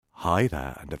Hi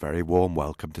there, and a very warm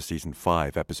welcome to Season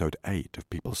 5, Episode 8 of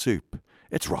People Soup.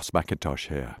 It's Ross McIntosh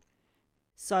here.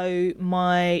 So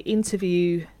my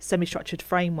interview semi-structured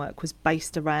framework was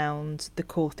based around the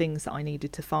core things that I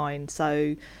needed to find.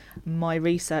 So my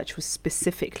research was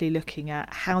specifically looking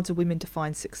at how do women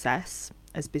define success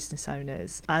as business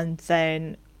owners, and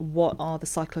then what are the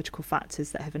psychological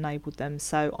factors that have enabled them.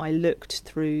 So I looked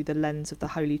through the lens of the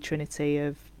holy trinity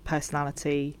of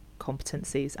personality,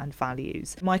 competencies and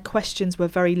values. My questions were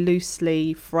very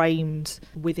loosely framed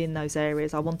within those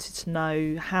areas. I wanted to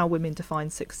know how women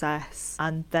define success,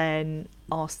 and then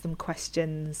ask them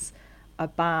questions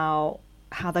about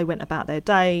how they went about their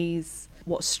days,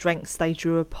 what strengths they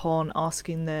drew upon,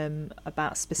 asking them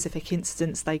about specific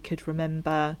incidents they could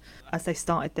remember as they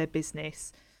started their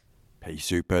business. Hey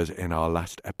Supers, in our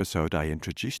last episode I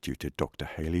introduced you to Dr.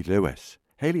 Hayley Lewis.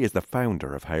 Hayley is the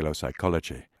founder of Halo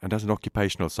Psychology, and as an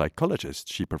occupational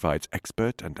psychologist, she provides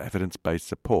expert and evidence-based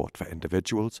support for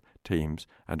individuals, teams,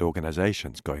 and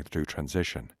organizations going through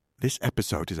transition. This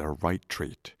episode is a right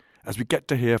treat, as we get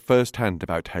to hear firsthand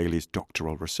about Hayley's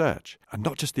doctoral research, and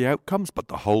not just the outcomes, but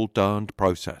the whole darned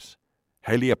process.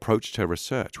 Hayley approached her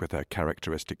research with her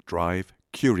characteristic drive,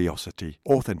 curiosity,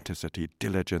 authenticity,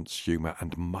 diligence, humour,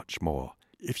 and much more.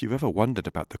 If you've ever wondered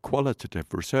about the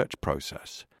qualitative research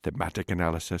process, thematic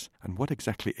analysis, and what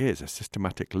exactly is a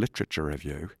systematic literature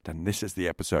review, then this is the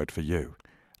episode for you.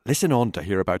 Listen on to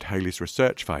hear about Hayley's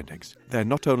research findings. They're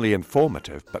not only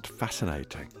informative, but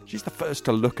fascinating. She's the first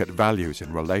to look at values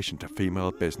in relation to female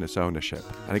business ownership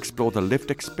and explore the lived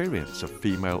experience of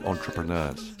female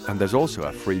entrepreneurs. And there's also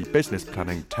a free business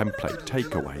planning template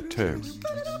takeaway too.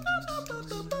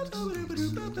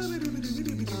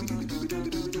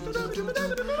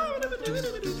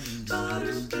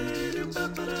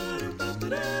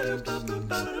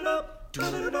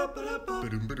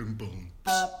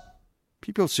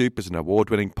 People Soup is an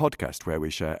award-winning podcast where we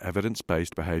share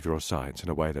evidence-based behavioural science in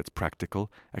a way that's practical,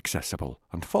 accessible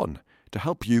and fun to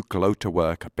help you glow to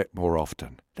work a bit more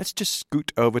often. Let's just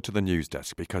scoot over to the news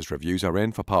desk because reviews are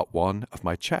in for part 1 of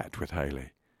my chat with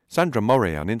Hayley. Sandra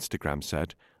Murray on Instagram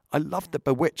said, "I love the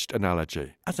bewitched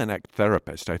analogy. As an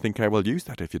act-therapist, I think I will use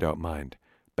that if you don't mind.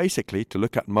 Basically, to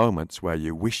look at moments where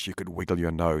you wish you could wiggle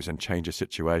your nose and change a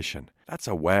situation. That's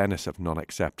awareness of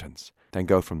non-acceptance. Then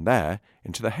go from there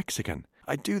into the hexagon.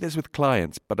 I do this with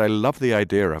clients, but I love the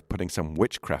idea of putting some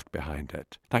witchcraft behind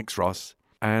it. Thanks, Ross."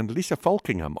 And Lisa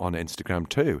Falkingham on Instagram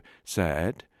too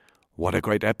said, "What a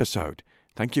great episode.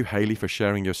 Thank you, Hayley, for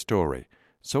sharing your story.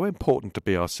 So important to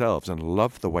be ourselves, and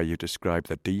love the way you describe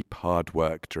the deep, hard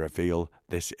work to reveal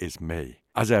this is me.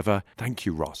 As ever, thank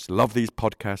you, Ross. Love these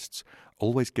podcasts.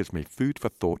 Always gives me food for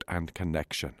thought and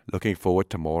connection. Looking forward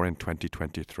to more in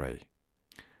 2023.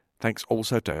 Thanks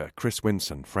also to Chris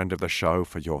Winson, friend of the show,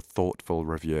 for your thoughtful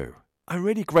review. I'm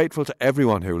really grateful to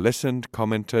everyone who listened,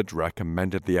 commented,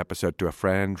 recommended the episode to a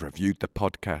friend, reviewed the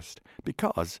podcast,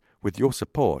 because with your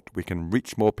support, we can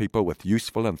reach more people with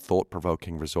useful and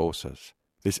thought-provoking resources.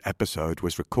 This episode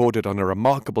was recorded on a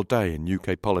remarkable day in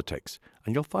UK politics,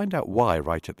 and you'll find out why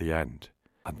right at the end.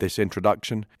 And this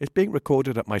introduction is being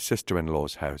recorded at my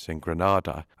sister-in-law's house in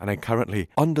Granada, and I'm currently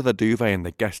under the duvet in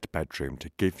the guest bedroom to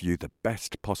give you the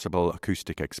best possible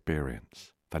acoustic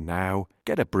experience. For now,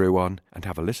 get a brew on and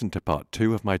have a listen to part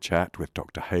 2 of my chat with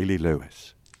Dr. Hayley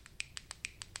Lewis.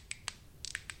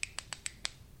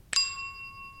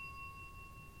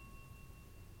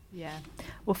 Yeah.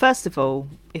 Well, first of all,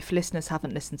 if listeners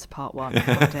haven't listened to part 1,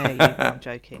 how dare you? No, I'm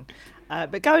joking.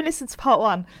 But go and listen to part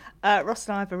 1. Ross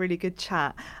and I have a really good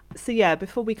chat. So yeah,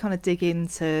 before we kind of dig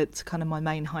into kind of my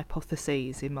main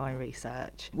hypotheses in my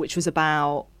research, which was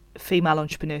about female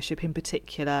entrepreneurship, in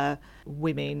particular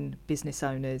women business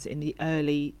owners in the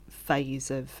early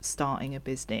phase of starting a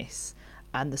business,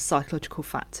 and the psychological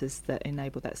factors that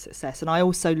enable that success. And I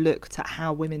also looked at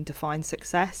how women define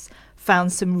success,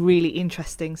 found some really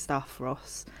interesting stuff,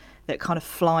 Ross, that kind of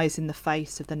flies in the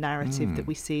face of the narrative that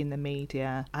we see in the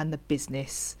media and the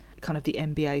business, kind of the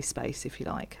MBA space, if you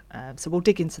like. So we'll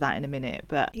dig into that in a minute.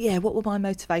 But yeah, what were my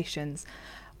motivations?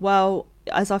 Well,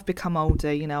 as I've become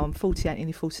older, you know, I'm 48,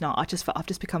 nearly 49, I've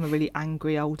just become a really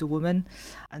angry older woman,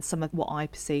 and some of what I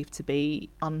perceive to be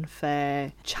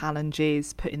unfair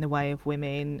challenges put in the way of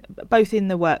women, both in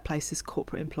the workplace as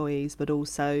corporate employees, but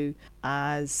also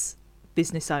as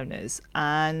business owners.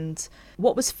 And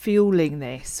what was fueling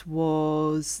this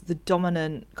was the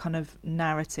dominant kind of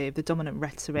narrative, the dominant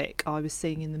rhetoric I was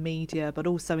seeing in the media, but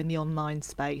also in the online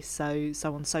space, so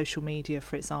on social media,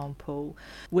 for example,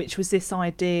 which was this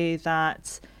idea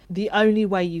that the only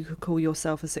way you could call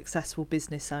yourself a successful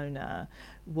business owner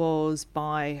was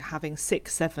by having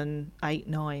 6, 7, 8,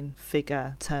 9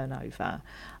 figure turnover.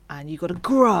 And you've got to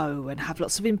grow and have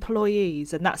lots of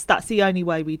employees. And that's the only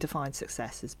way we define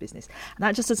success as business. And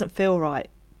that just doesn't feel right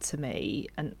to me.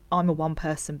 And I'm a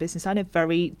one-person business owner,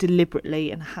 very deliberately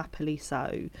and happily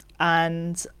so.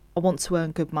 And I want to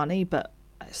earn good money, but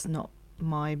it's not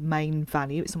my main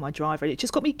value, it's not my driver. And it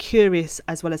just got me curious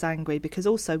as well as angry, because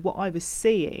also what I was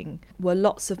seeing were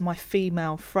lots of my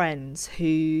female friends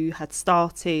who had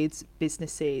started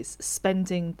businesses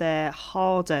spending their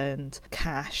hard-earned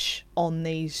cash on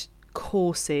these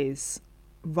courses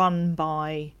run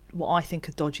by what I think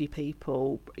are dodgy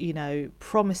people, you know,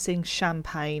 promising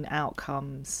champagne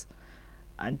outcomes,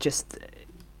 and just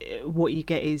what you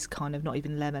get is kind of not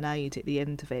even lemonade at the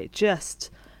end of it, just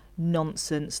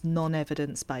nonsense,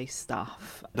 non-evidence-based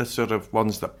stuff. The sort of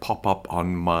ones that pop up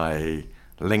on my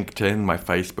LinkedIn, my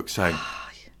Facebook saying...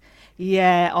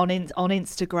 Yeah, on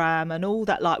Instagram and all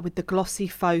that, like with the glossy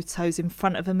photos in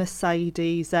front of a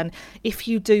Mercedes, and if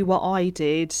you do what I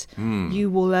did, you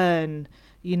will earn,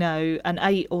 you know, an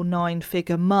 8 or 9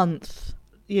 figure month,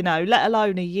 you know, let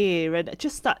alone a year, and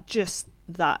just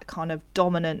that kind of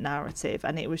dominant narrative.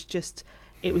 And it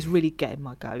was really getting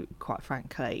my goat, quite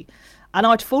frankly. And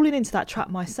I'd fallen into that trap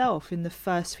myself in the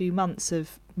first few months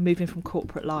of moving from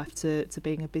corporate life to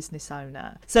being a business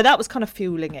owner. So that was kind of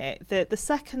fueling it. The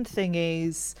second thing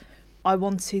is I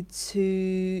wanted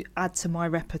to add to my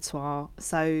repertoire.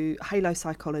 So Halo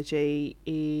Psychology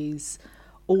is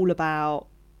all about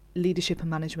leadership and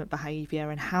management behaviour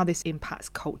and how this impacts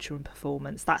culture and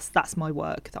performance. That's my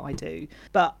work that I do.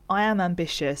 But I am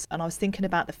ambitious, and I was thinking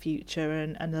about the future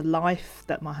and the life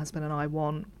that my husband and I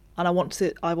want. And I want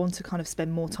to kind of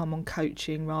spend more time on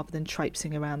coaching rather than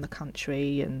traipsing around the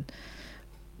country and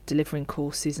delivering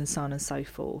courses and so on and so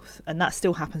forth. And that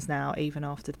still happens now, even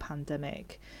after the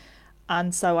pandemic.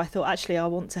 And so I thought, actually, I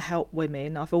want to help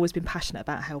women. I've always been passionate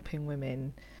about helping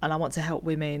women, and I want to help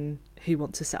women who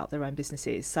want to set up their own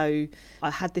businesses. So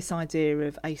I had this idea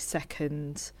of a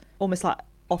second, almost like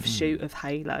offshoot of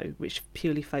Halo, which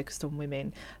purely focused on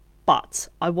women. But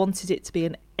I wanted it to be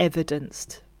an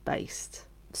evidence-based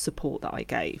support that I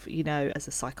gave, you know, as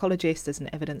a psychologist, as an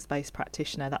evidence-based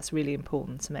practitioner. That's really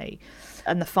important to me.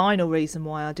 And the final reason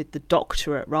why I did the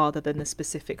doctorate rather than the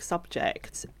specific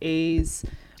subject is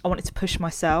I wanted to push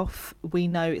myself. We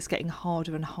know it's getting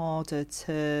harder and harder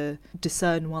to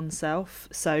discern oneself.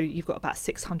 So you've got about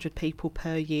 600 people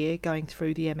per year going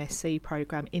through the MSc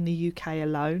programme in the UK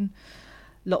alone.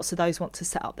 Lots of those want to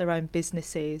set up their own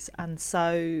businesses, and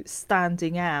so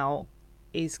standing out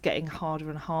is getting harder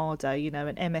and harder. You know,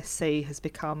 an MSc has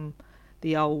become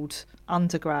the old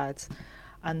undergrad,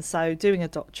 and so doing a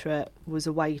doctorate was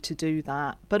a way to do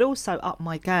that, but also up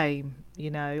my game.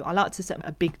 You know, I like to set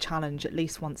a big challenge at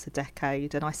least once a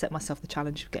decade, and I set myself the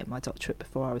challenge of getting my doctorate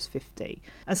before I was 50.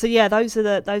 And so yeah, those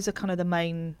are kind of the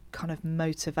main kind of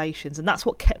motivations, and that's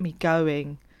what kept me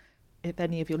going. If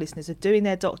any of your listeners are doing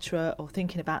their doctorate or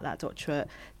thinking about that doctorate,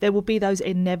 there will be those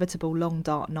inevitable long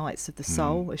dark nights of the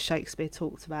soul, as Shakespeare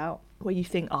talked about, where you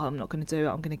think, oh, I'm not going to do it,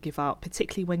 I'm going to give up,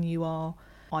 particularly when you are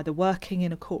either working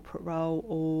in a corporate role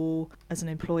or as an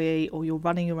employee, or you're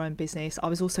running your own business. I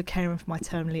was also caring for my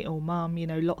terminally ill mum. You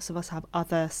know, lots of us have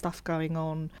other stuff going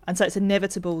on. And so it's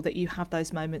inevitable that you have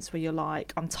those moments where you're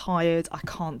like, I'm tired, I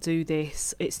can't do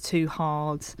this, it's too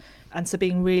hard. And so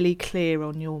being really clear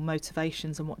on your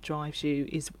motivations and what drives you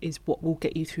is what will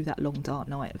get you through that long dark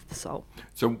night of the soul.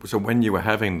 So when you were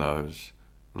having those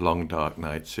long dark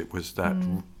nights, it was that,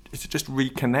 is it just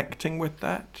reconnecting with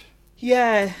that?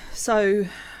 Yeah, so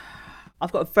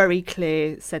I've got a very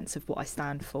clear sense of what I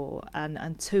stand for,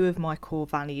 and two of my core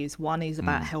values. One is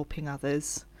about helping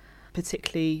others,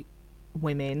 particularly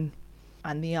women,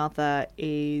 and the other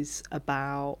is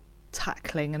about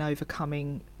tackling and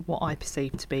overcoming what I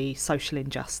perceive to be social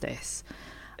injustice.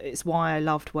 It's why I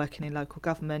loved working in local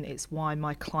government. It's why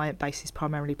my client base is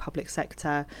primarily public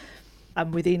sector.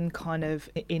 And within kind of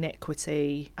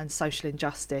inequity and social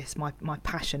injustice, my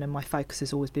passion and my focus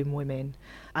has always been women.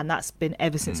 And that's been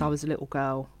ever since I was a little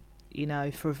girl. You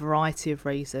know, for a variety of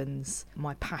reasons,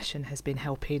 my passion has been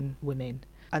helping women.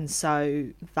 And so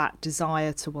that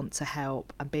desire to want to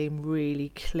help and being really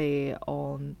clear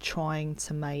on trying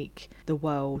to make the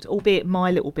world, albeit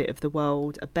my little bit of the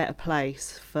world, a better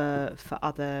place for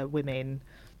other women.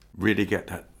 Really get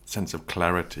that sense of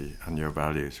clarity on your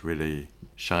values really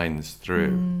shines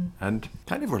through. And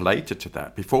kind of related to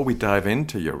that, before we dive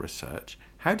into your research,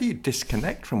 how do you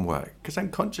disconnect from work? Because I'm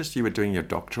conscious you were doing your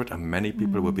doctorate, and many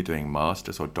people will be doing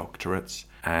masters or doctorates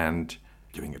and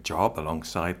doing a job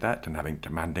alongside that and having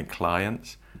demanding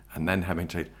clients, and then having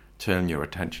to turn your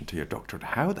attention to your doctorate.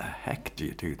 How the heck do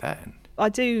you do that? I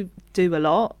do a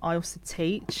lot. I also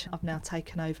teach. I've now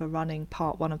taken over running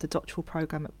part 1 of the doctoral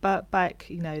programme at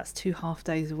Birkbeck. That's 2 half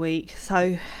days a week.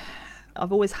 So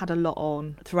I've always had a lot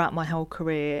on throughout my whole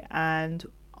career, and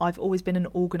I've always been an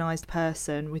organised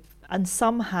person and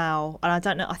somehow, and I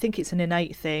don't know, I think it's an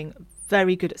innate thing,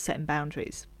 very good at setting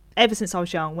boundaries. Ever since I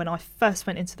was young, when I first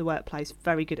went into the workplace,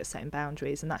 very good at setting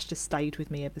boundaries, and that's just stayed with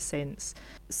me ever since.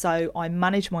 So I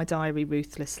manage my diary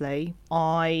ruthlessly.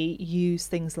 I use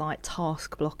things like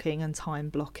task blocking and time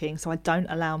blocking, so I don't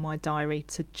allow my diary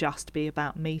to just be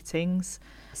about meetings.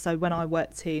 So when I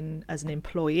worked in as an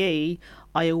employee,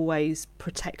 I always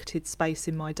protected space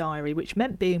in my diary, which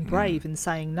meant being brave and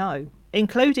saying no,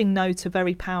 including no to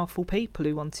very powerful people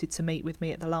who wanted to meet with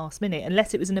me at the last minute.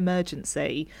 Unless it was an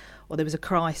emergency or there was a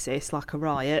crisis like a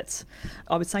riot,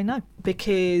 I would say no,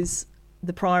 because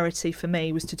the priority for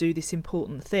me was to do this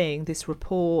important thing, this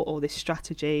report or this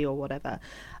strategy or whatever.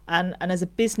 And as a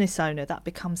business owner, that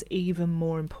becomes even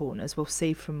more important, as we'll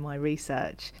see from my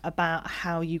research, about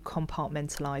how you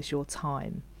compartmentalise your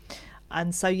time.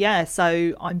 And so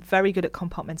I'm very good at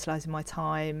compartmentalising my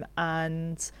time.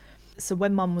 And so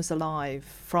when Mum was alive,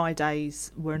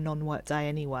 Fridays were a non-work day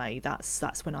anyway.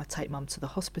 That's when I take Mum to the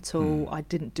hospital. I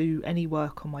didn't do any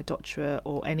work on my doctorate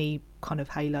or any kind of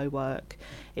halo work.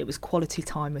 It was quality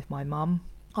time with my mum.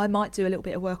 I might do a little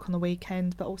bit of work on the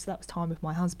weekend, but also that was time with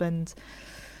my husband.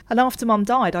 And after Mum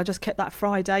died, I just kept that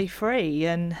Friday free.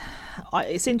 And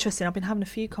it's interesting, I've been having a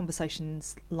few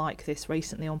conversations like this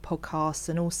recently on podcasts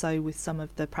and also with some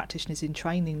of the practitioners in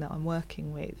training that I'm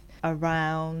working with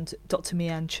around Dr.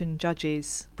 Mian Chun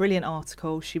Judge's brilliant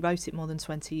article. She wrote it more than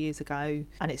 20 years ago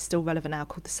and it's still relevant now,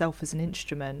 called The Self as an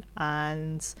Instrument.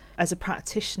 And as a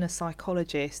practitioner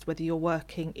psychologist, whether you're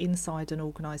working inside an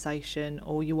organisation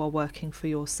or you are working for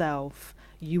yourself,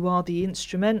 you are the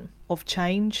instrument of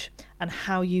change, and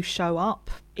how you show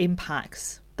up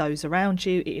impacts those around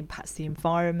you. It impacts the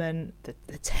environment,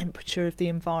 the temperature of the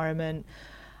environment.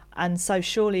 And so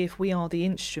surely if we are the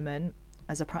instrument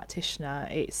as a practitioner,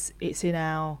 it's in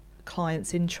our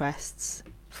clients' interests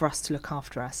for us to look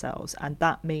after ourselves. And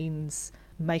that means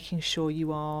making sure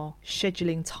you are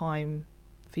scheduling time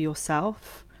for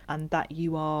yourself and that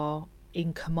you are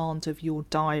in command of your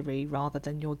diary rather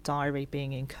than your diary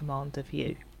being in command of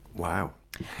you. Wow.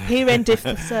 Here endeth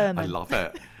the sermon. I love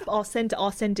it. I'll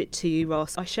send it to you,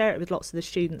 Ross. I share it with lots of the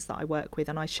students that I work with,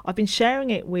 and I've been sharing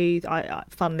it with,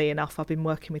 funnily enough, I've been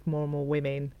working with more and more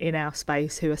women in our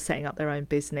space who are setting up their own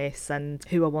business and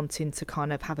who are wanting to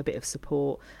kind of have a bit of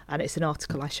support, and it's an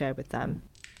article I share with them.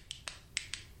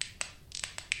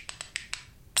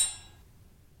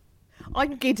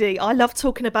 I'm giddy. I love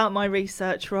talking about my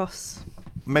research, Ross.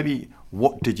 Maybe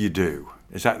what did you do?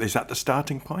 Is that the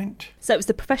starting point? So it was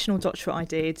the professional doctorate I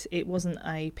did. It wasn't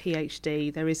a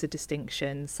PhD. There is a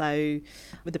distinction. So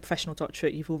with the professional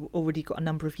doctorate, you've already got a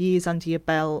number of years under your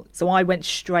belt. So I went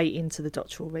straight into the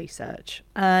doctoral research.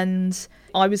 And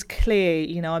I was clear,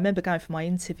 I remember going for my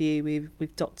interview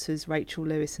with doctors Rachel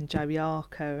Lewis and Joey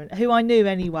Archer, who I knew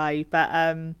anyway, but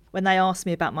when they asked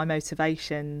me about my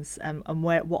motivations and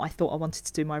what I thought I wanted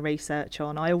to do my research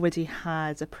on, I already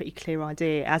had a pretty clear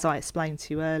idea, as I explained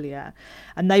to you earlier.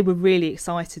 And they were really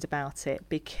excited about it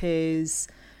because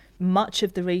much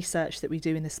of the research that we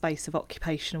do in the space of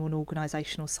occupational and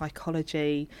organisational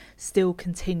psychology still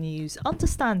continues,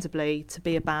 understandably, to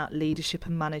be about leadership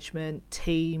and management,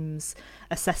 teams,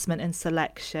 assessment and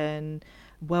selection,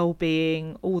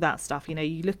 well-being, all that stuff.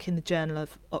 You look in the Journal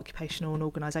of Occupational and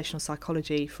Organisational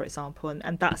Psychology, for example,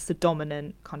 and that's the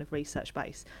dominant kind of research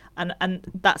base. And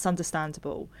that's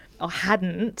understandable. I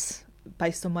hadn't,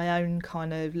 based on my own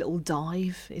kind of little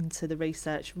dive into the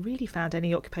research, really found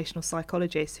any occupational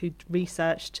psychologists who'd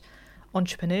researched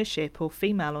entrepreneurship or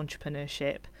female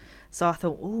entrepreneurship. So I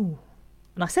thought, ooh,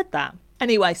 and I said that.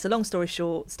 Anyway, so long story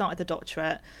short, started the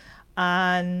doctorate,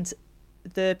 and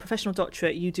the professional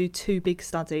doctorate, you do two big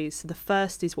studies. So the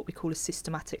first is what we call a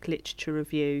systematic literature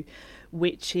review,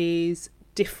 which is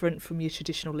different from your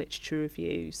traditional literature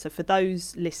review. So for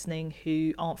those listening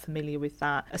who aren't familiar with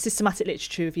that, a systematic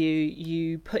literature review,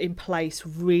 you put in place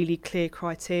really clear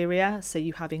criteria. So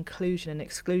you have inclusion and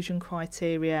exclusion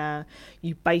criteria,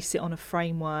 you base it on a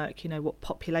framework, what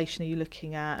population are you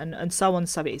looking at, and so on.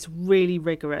 So it's really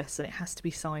rigorous and it has to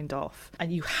be signed off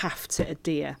and you have to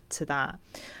adhere to that.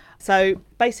 So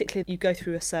basically you go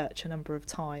through a search a number of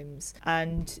times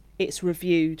and it's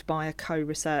reviewed by a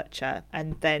co-researcher,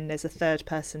 and then there's a third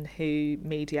person who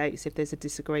mediates if there's a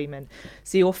disagreement.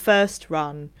 So your first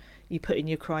run, you put in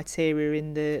your criteria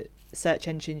in the search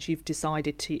engines you've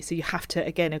decided to, so you have to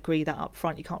again agree that up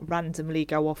front. You can't randomly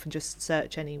go off and just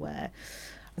search anywhere.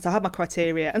 And so I had my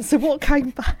criteria, and so what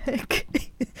came back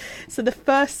so the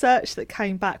first search that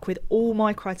came back with all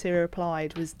my criteria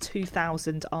applied was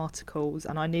 2,000 articles,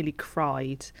 and I nearly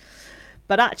cried.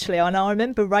 But actually, and I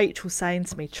remember Rachel saying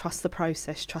to me, trust the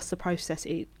process,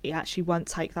 it actually won't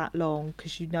take that long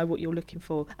because you know what you're looking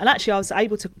for. And actually I was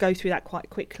able to go through that quite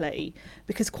quickly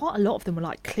because quite a lot of them were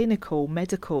like clinical,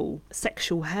 medical,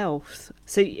 sexual health.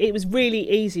 So it was really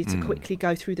easy to quickly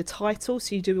go through the title.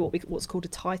 So you do what's called a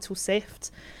title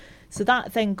sift. So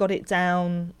that then got it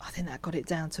down, I think that got it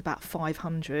down to about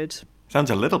 500. Sounds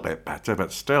a little bit better,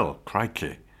 but still,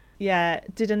 crikey. Yeah,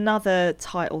 did another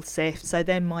title sift. So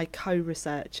then my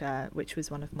co-researcher, which was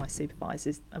one of my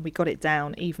supervisors, and we got it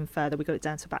down even further. We got it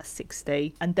down to about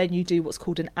 60. And then you do what's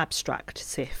called an abstract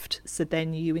sift. So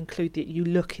then you include you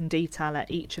look in detail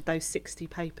at each of those 60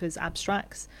 papers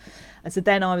abstracts. And so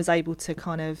then I was able to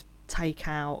kind of take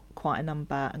out quite a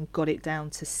number and got it down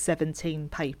to 17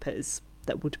 papers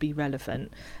that would be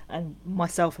relevant, and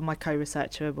myself and my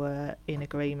co-researcher were in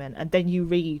agreement. And then you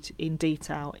read in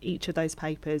detail each of those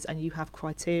papers and you have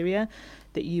criteria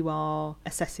that you are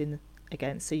assessing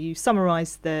against. So you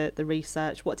summarise the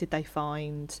research, what did they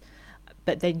find,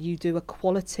 but then you do a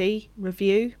quality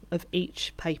review of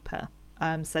each paper.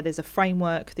 So there's a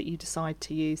framework that you decide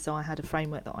to use. So I had a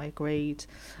framework that I agreed,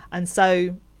 and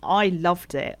so I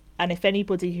loved it. And if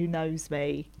anybody who knows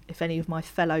me, if any of my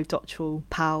fellow doctoral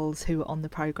pals who are on the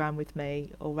programme with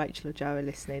me, or Rachel or Joe are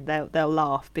listening, they'll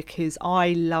laugh, because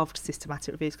I loved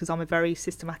systematic reviews because I'm a very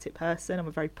systematic person. I'm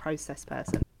a very process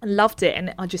person. I loved it,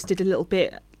 and I just did a little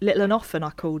and often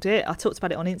I called it. I talked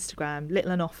about it on Instagram,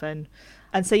 little and often.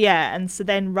 And so,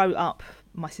 then wrote up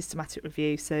my systematic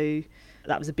review. So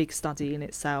that was a big study in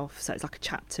itself. So it's like a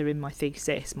chapter in my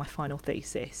thesis, my final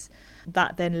thesis.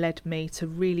 That then led me to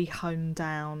really hone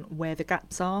down where the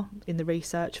gaps are in the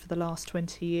research for the last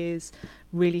 20 years,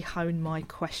 really hone my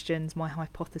questions, my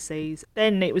hypotheses.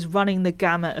 Then it was running the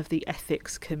gamut of the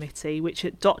ethics committee, which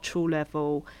at doctoral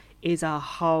level is a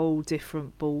whole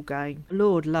different ball game.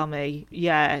 Lord lummy,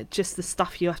 yeah, just the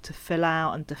stuff you have to fill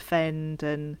out and defend,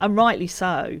 and rightly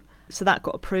so. So that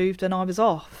got approved and I was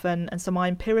off. And so my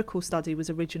empirical study was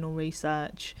original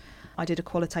research. I did a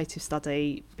qualitative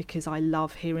study because I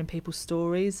love hearing people's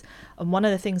stories. And one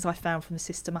of the things I found from the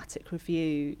systematic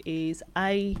review is,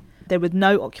 there were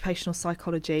no occupational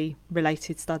psychology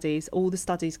related studies. All the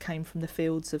studies came from the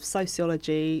fields of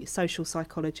sociology, social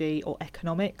psychology, or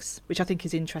economics, which I think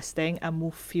is interesting and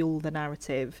will fuel the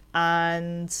narrative.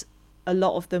 And a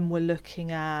lot of them were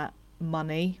looking at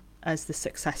money as the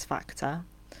success factor.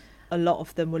 A lot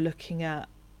of them were looking at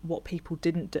what people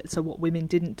didn't do, so what women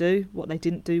didn't do, what they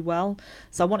didn't do well.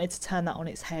 So I wanted to turn that on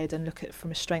its head and look at it from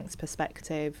a strengths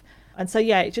perspective. And so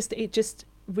it just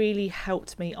really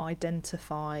helped me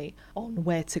identify on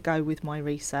where to go with my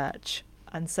research.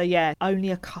 And so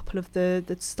only a couple of the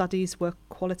studies were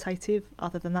qualitative.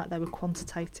 Other than that, they were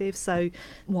quantitative. So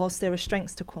whilst there are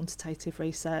strengths to quantitative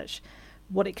research,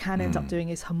 what it can end up doing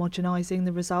is homogenising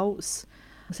the results.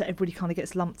 So everybody kind of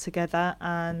gets lumped together,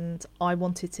 and I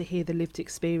wanted to hear the lived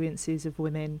experiences of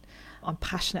women. I'm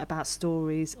passionate about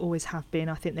stories, always have been.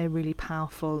 I think they're really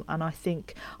powerful, and I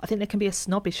think there can be a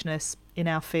snobbishness in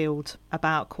our field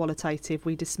about qualitative.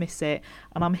 We dismiss it,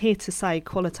 and I'm here to say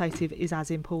qualitative is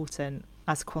as important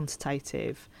as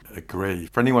quantitative. Agree.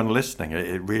 For anyone listening,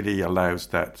 it really allows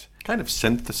that kind of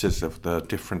synthesis of the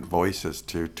different voices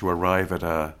to arrive at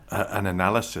an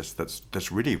analysis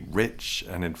that's really rich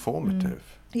and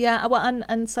informative. Yeah, well,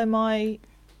 and so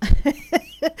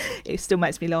it still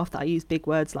makes me laugh that I use big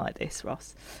words like this,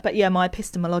 Ross. But my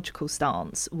epistemological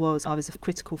stance was I was a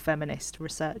critical feminist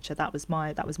researcher. That was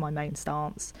my main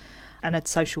stance, and a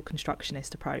social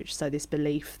constructionist approach. So this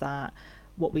belief that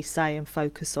what we say and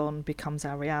focus on becomes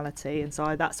our reality. And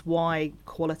so that's why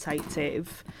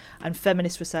qualitative, and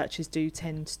feminist researchers do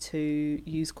tend to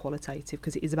use qualitative,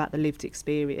 because it is about the lived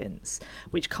experience,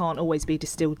 which can't always be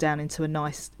distilled down into a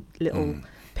nice little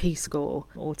P score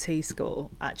or T score.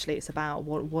 Actually, it's about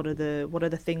what are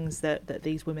the things that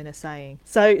these women are saying.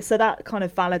 So that kind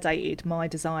of validated my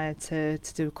desire to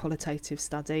do a qualitative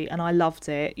study, and I loved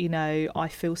it. I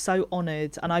feel so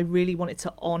honoured, and I really wanted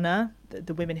to honour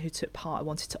the women who took part. I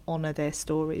wanted to honour their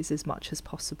stories as much as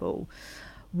possible.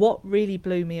 What really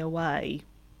blew me away,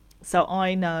 so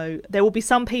I know there will be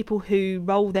some people who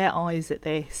roll their eyes at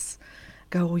this,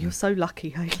 go, "Oh, you're so lucky,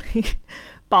 Hayley."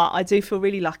 But I do feel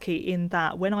really lucky in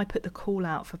that when I put the call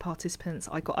out for participants,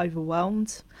 I got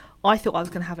overwhelmed. I thought I was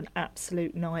going to have an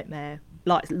absolute nightmare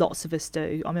like lots of us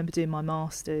do. I remember doing my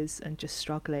masters and just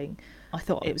struggling. I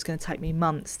thought it was going to take me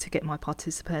months to get my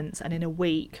participants, and in a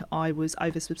week I was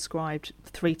oversubscribed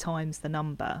 3 times the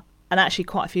number. And actually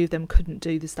quite a few of them couldn't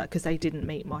do this because they didn't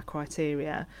meet my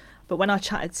criteria. But when I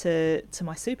chatted to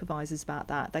my supervisors about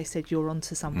that, they said, you're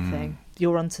onto something.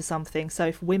 You're onto something. So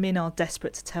if women are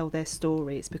desperate to tell their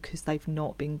story, it's because they've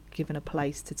not been given a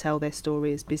place to tell their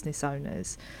story as business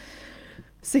owners.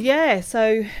 So yeah,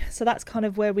 so that's kind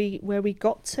of where we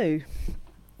got to.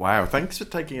 Wow, thanks for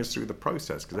taking us through the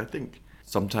process, because I think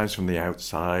sometimes from the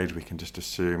outside we can just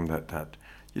assume that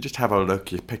you just have a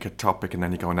look, you pick a topic, and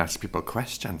then you go and ask people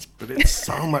questions. But it's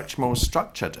so much more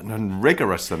structured and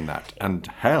rigorous than that. And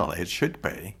hell, it should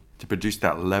be, to produce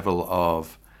that level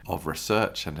of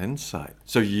research and insight.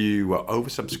 So you were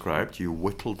oversubscribed, you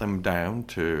whittled them down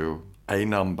to a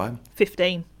number.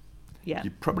 15. Yeah.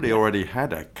 You probably already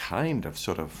had a kind of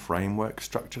sort of framework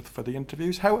structure for the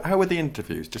interviews. How were the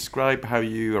interviews? Describe how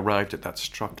you arrived at that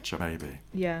structure, maybe.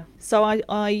 Yeah. So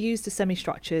I used a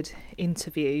semi-structured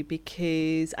interview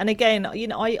because, and again,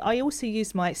 I also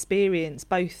used my experience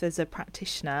both as a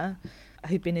practitioner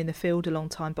who'd been in the field a long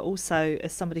time, but also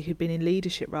as somebody who'd been in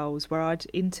leadership roles where I'd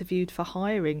interviewed for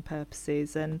hiring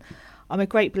purposes. And I'm a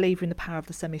great believer in the power of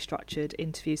the semi-structured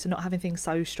interview. So not having things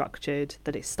so structured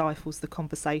that it stifles the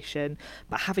conversation,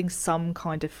 but having some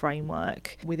kind of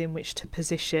framework within which to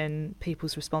position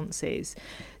people's responses.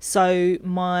 So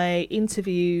my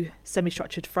interview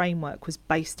semi-structured framework was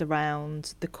based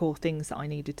around the core things that I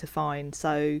needed to find.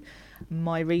 So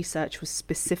my research was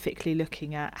specifically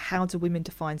looking at how do women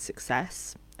define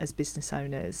success as business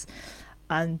owners,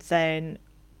 and then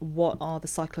what are the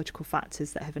psychological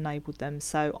factors that have enabled them.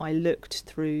 So I looked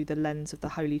through the lens of the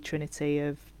holy trinity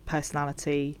of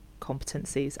personality,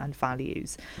 competencies and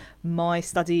values. My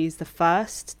study is the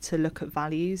first to look at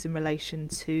values in relation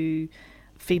to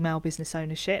female business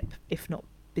ownership, if not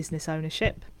business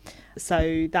ownership.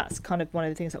 So that's kind of one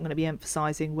of the things I'm going to be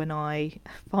emphasising when I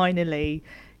finally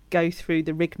go through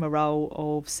the rigmarole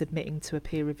of submitting to a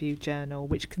peer-reviewed journal,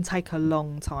 which can take a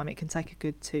long time. It can take a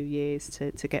good 2 years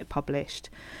to get published.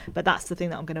 But that's the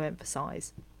thing that I'm going to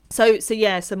emphasise. So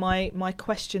my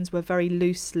questions were very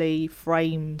loosely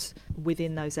framed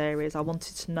within those areas. I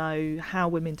wanted to know how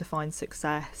women define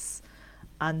success,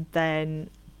 and then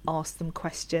ask them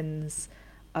questions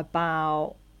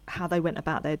about how they went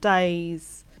about their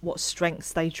days, what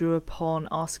strengths they drew upon,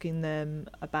 asking them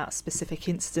about specific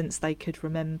incidents they could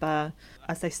remember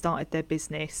as they started their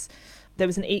business. There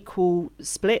was an equal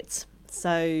split.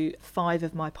 So 5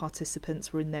 of my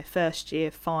participants were in their first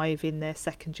year, 5 in their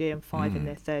second year, and 5 in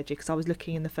their third year, because I was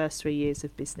looking in the first 3 years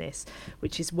of business,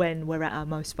 which is when we're at our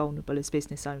most vulnerable as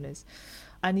business owners.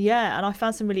 And I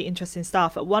found some really interesting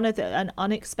stuff. An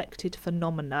unexpected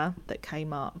phenomena that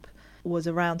came up was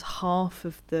around half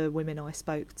of the women I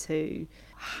spoke to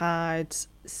had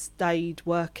stayed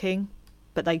working,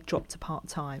 but they dropped to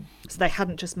part-time. So they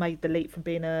hadn't just made the leap from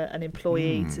being an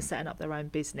employee to setting up their own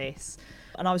business.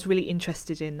 And I was really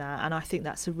interested in that. And I think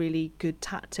that's a really good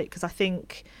tactic, because I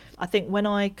think when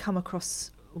I come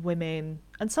across women,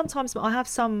 and sometimes I have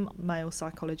some male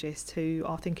psychologists who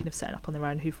are thinking of setting up on their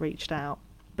own who've reached out,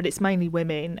 but it's mainly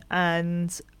women.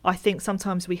 And I think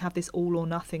sometimes we have this all or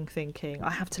nothing thinking.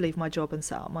 I have to leave my job and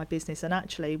set up my business. And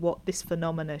actually what this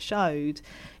phenomena showed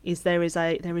is there is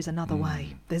another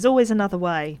way. There's always another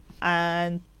way.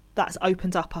 And that's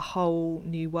opened up a whole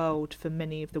new world for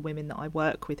many of the women that I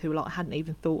work with who hadn't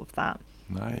even thought of that.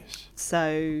 Nice.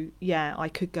 So I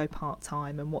could go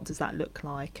part-time, and what does that look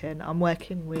like? And I'm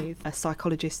working with a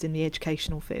psychologist in the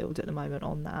educational field at the moment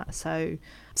on that. So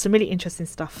some really interesting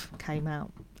stuff came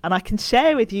out, and I can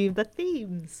share with you the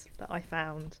themes that I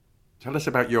found. Tell us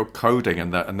about your coding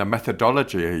and the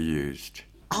methodology you used.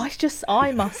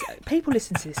 People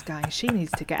listen to this going, she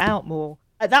needs to get out more.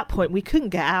 At that point, we couldn't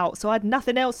get out, so I had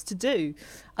nothing else to do.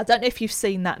 I don't know if you've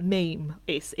seen that meme.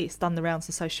 It's done the rounds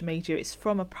of social media. It's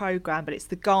from a programme, but it's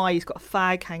the guy who's got a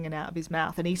fag hanging out of his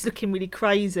mouth, and he's looking really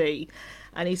crazy,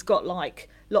 and he's got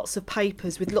lots of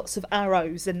papers with lots of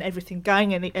arrows and everything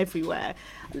going in it everywhere.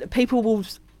 People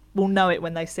will know it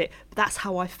when they see it. But that's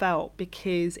how I felt,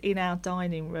 because in our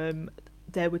dining room,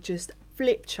 there were just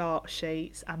flip chart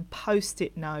sheets and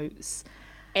post-it notes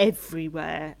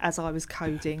everywhere as I was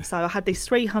coding. So I had these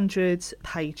 300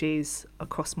 pages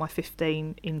across my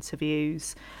 15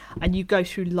 interviews, and you go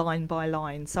through line by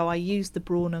line. So I used the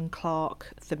Braun and Clark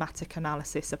thematic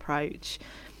analysis approach,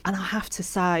 And I have to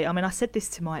say, I mean, I said this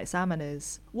to my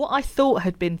examiners. What I thought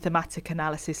had been thematic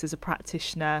analysis as a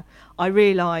practitioner, I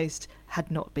realised had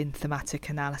not been thematic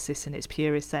analysis in its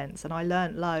purest sense, and I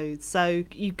learnt loads. So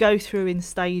you go through in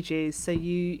stages, so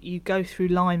you go through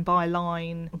line by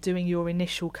line doing your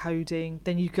initial coding,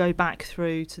 then you go back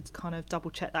through to kind of double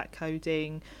check that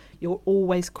coding. You're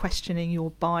always questioning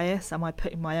your bias. Am I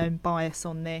putting my own bias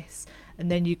on this? And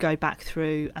then you go back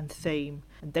through and theme.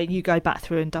 And then you go back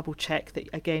through and double check that,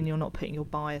 again, you're not putting your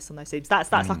bias on those themes.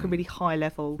 That's like a really high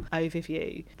level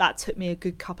overview. That took me a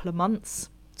good couple of months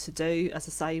to do, as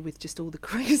I say, with just all the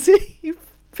crazy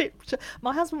picture.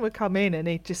 My husband would come in and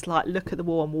he'd just like look at the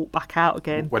wall and walk back out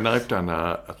again. When I've done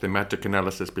a thematic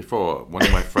analysis before, one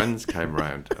of my friends came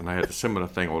round and I had a similar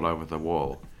thing all over the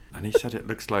wall. And he said it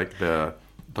looks like the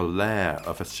lair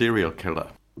of a serial killer.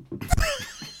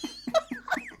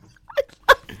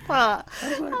 I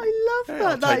love that.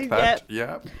 I'll take that.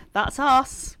 Yeah. That's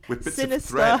us. With bits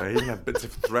Sinister. of thread. I even have bits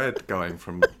of thread going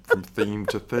from theme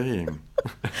to theme.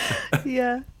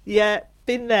 Yeah,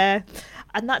 been there.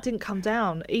 And that didn't come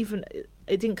down. It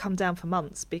didn't come down for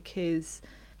months because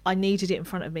I needed it in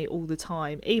front of me all the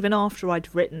time. Even after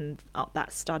I'd written up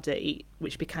that study,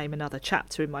 which became another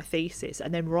chapter in my thesis,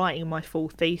 and then writing my full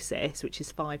thesis, which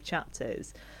is 5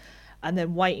 chapters, and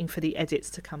then waiting for the edits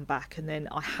to come back, and then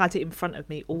I had it in front of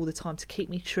me all the time to keep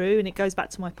me true. And it goes back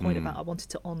to my point about I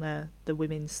wanted to honour the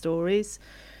women's stories.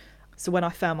 So when I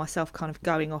found myself kind of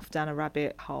going off down a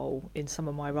rabbit hole in some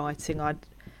of my writing,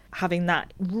 having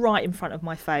that right in front of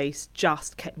my face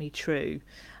just kept me true.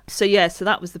 So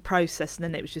that was the process, and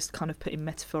then it was just kind of putting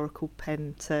metaphorical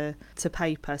pen to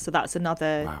paper. So that's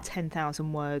another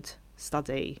 10,000 word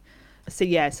study. So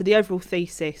the overall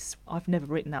thesis, I've never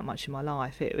written that much in my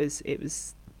life. It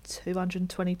was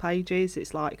 220 pages.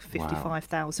 It's like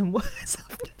 55,000 words.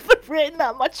 I've never written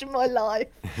that much in my life,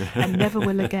 and never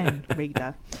will again,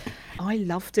 reader. I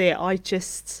loved it.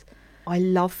 I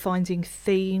love finding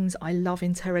themes. I love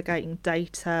interrogating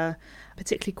data,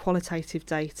 particularly qualitative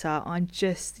data. I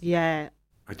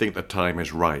think the time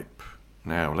is ripe.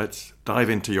 Now let's dive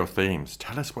into your themes.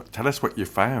 Tell us what you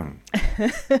found.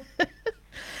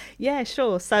 Yeah,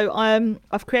 sure. So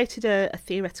I've created a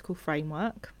theoretical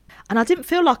framework, and I didn't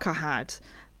feel like I had,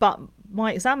 but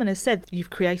my examiner said,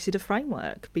 "You've created a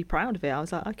framework, be proud of it." I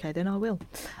was like, okay, then I will.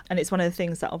 And it's one of the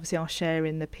things that obviously I'll share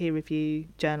in the peer review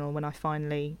journal when I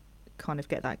finally kind of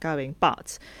get that going.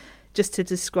 But just to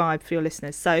describe for your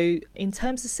listeners, so in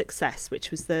terms of success, which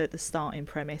was the starting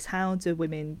premise, how do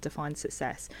women define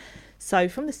success? So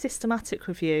from the systematic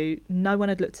review, no one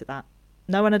had looked at that.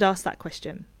 No one had asked that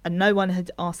question, and no one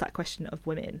had asked that question of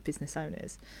women business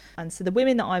owners. And so the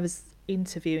women that I was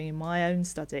interviewing in my own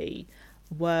study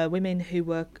were women who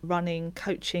were running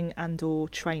coaching and or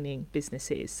training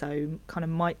businesses, so kind of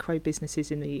micro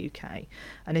businesses in the UK.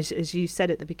 And as you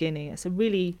said at the beginning, it's a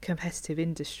really competitive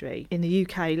industry in the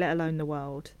UK, let alone the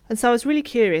world. And so I was really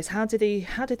curious, how did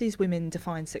these women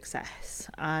define success?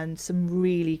 And some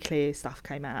really clear stuff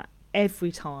came out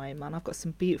every time, and I've got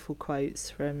some beautiful quotes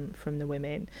from the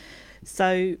women.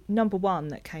 So number one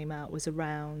that came out was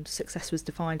around success was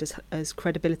defined as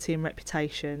credibility and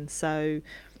reputation. So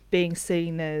being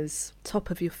seen as top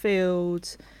of your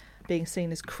field, being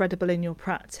seen as credible in your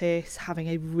practice, having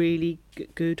a really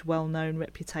good, well-known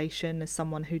reputation as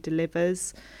someone who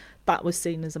delivers, that was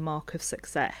seen as a mark of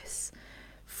success.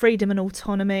 Freedom and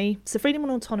autonomy. So freedom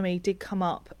and autonomy did come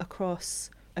up across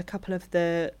a couple of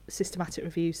the systematic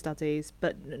review studies,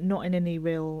 but not in any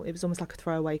real, it was almost like a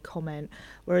throwaway comment,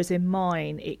 whereas in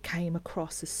mine it came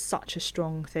across as such a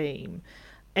strong theme.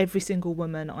 Every single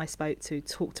woman I spoke to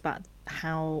talked about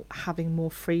how having more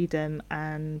freedom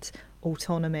and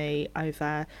autonomy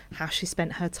over how she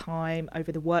spent her time,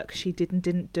 over the work she did and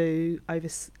didn't do, over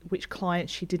which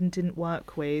clients she didn't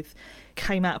work with,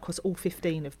 came out across all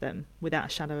 15 of them without a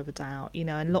shadow of a doubt,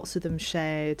 and lots of them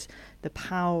shared the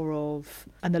power of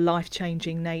and the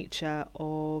life-changing nature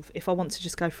of, if I want to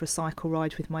just go for a cycle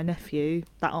ride with my nephew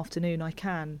that afternoon, I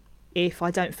can. If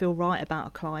I don't feel right about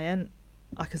a client,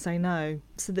 I can say no.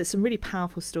 So there's some really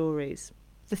powerful stories.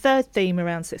 The third theme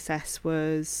around success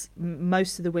was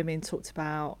most of the women talked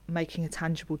about making a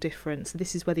tangible difference.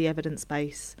 This is where the evidence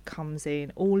base comes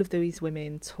in. All of these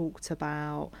women talked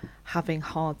about having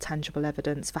hard, tangible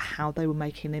evidence for how they were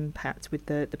making an impact with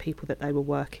the people that they were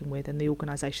working with and the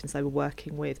organisations they were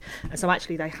working with. And so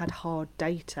actually they had hard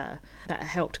data that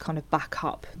helped kind of back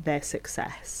up their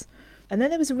success. And then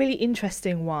there was a really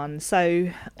interesting one. So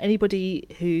anybody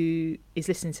who is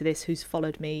listening to this who's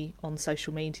followed me on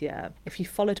social media, if you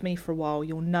followed me for a while,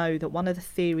 you'll know that one of the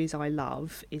theories I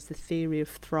love is the theory of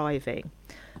thriving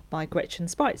by Gretchen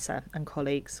Spreitzer and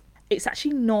colleagues. It's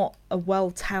actually not a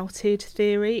well-touted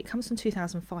theory. It comes from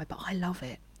 2005, but I love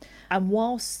it. And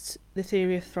whilst the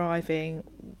theory of thriving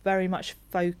very much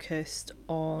focused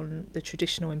on the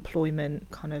traditional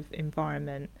employment kind of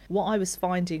environment, what I was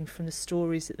finding from the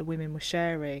stories that the women were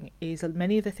sharing is that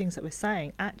many of the things that we're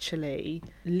saying actually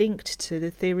linked to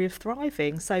the theory of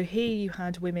thriving. So here you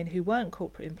had women who weren't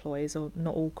corporate employees, or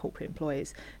not all corporate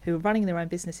employees, who were running their own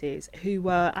businesses, who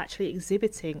were actually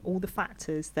exhibiting all the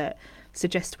factors that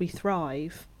suggest we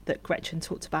thrive, that Gretchen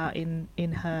talked about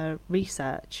in her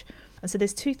research. And so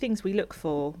there's two things we look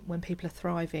for when people are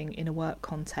thriving in a work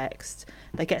context.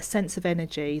 They get a sense of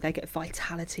energy, they get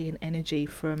vitality and energy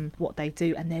from what they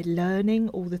do, and they're learning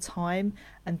all the time.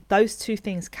 And those two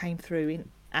things came through in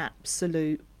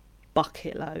absolute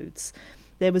bucket loads.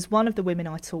 There was one of the women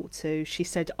I talked to, she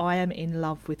said, I am in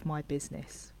love with my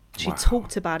business. She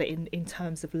talked about it in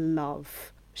terms of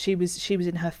love. She was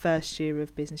in her first year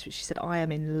of business, but she said, I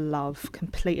am in love,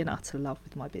 complete and utter love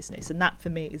with my business. And that for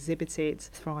me exhibited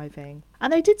thriving.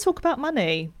 And they did talk about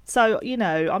money. So, you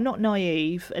know, I'm not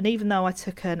naive. And even though I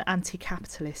took an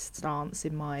anti-capitalist stance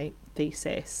in my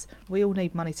thesis, we all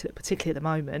need money to, particularly at the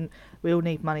moment, we all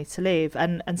need money to live.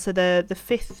 And so the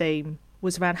fifth theme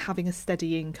was around having a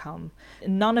steady income.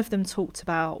 None of them talked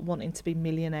about wanting to be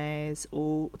millionaires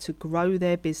or to grow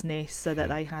their business so that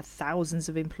they had thousands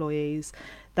of employees.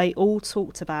 They all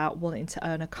talked about wanting to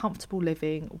earn a comfortable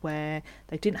living where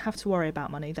they didn't have to worry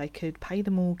about money. They could pay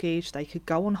the mortgage, they could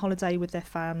go on holiday with their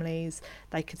families,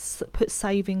 they could put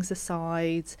savings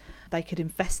aside, they could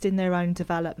invest in their own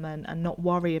development and not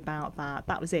worry about that.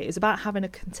 That was it. It was about having a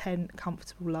content,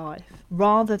 comfortable life,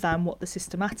 rather than what the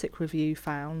systematic review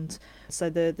found. So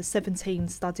the 17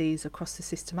 studies across the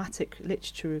systematic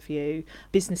literature review,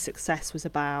 business success was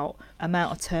about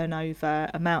amount of turnover,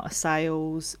 amount of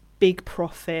sales, big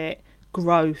profit,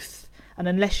 growth. And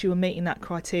unless you were meeting that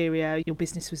criteria, your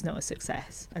business was not a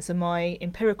success. And so my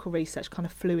empirical research kind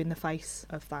of flew in the face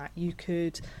of that. You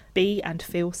could be and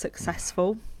feel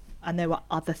successful, and there were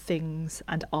other things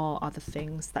and are other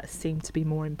things that seem to be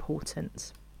more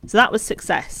important. So that was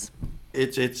success.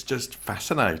 It's just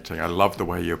fascinating. I love the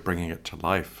way you're bringing it to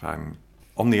life. I'm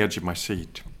on the edge of my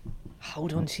seat.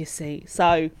 Hold on to your seat.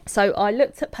 So I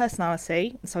looked at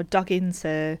personality. So I dug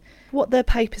into what the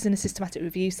papers in a systematic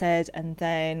review said, and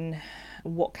then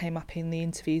what came up in the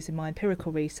interviews in my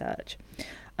empirical research.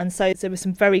 And so there were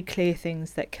some very clear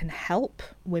things that can help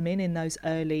women in those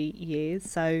early years.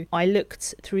 So I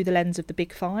looked through the lens of the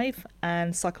Big Five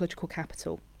and psychological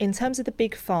capital. In terms of the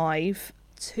Big Five,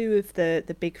 two of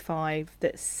the Big Five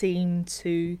that seem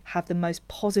to have the most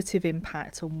positive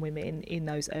impact on women in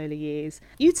those early years.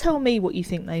 You tell me what you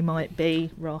think they might be,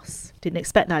 Ross. Didn't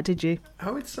expect that, did you? I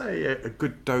would say a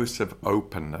good dose of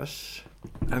openness,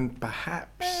 and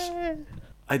perhaps,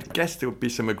 I guess there would be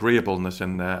some agreeableness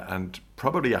in there, and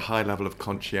probably a high level of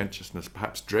conscientiousness,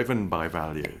 perhaps driven by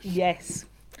values. Yes.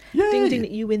 Yay! Ding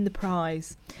ding, you win the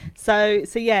prize. So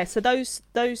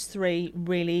those three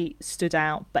really stood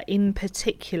out, but in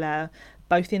particular,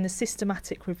 both in the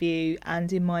systematic review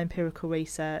and in my empirical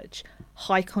research,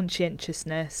 high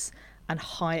conscientiousness and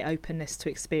high openness to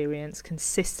experience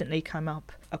consistently come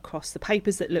up across the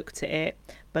papers that looked at it,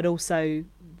 but also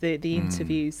the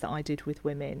interviews that I did with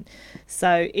women.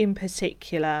 So in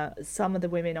particular, some of the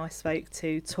women I spoke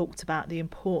to talked about the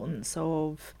importance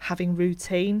of having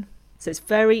routine. So it's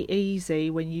very easy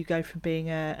when you go from being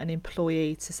an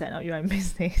employee to setting up your own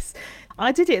business.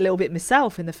 I did it a little bit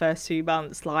myself in the first few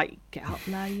months, like get up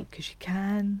late because you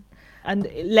can, and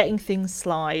letting things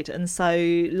slide. And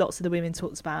so lots of the women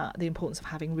talked about the importance of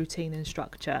having routine and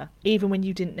structure, even when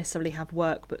you didn't necessarily have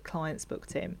work but clients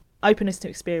booked in. Openness to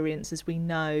experience, as we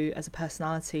know, as a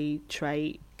personality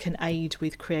trait, can aid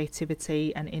with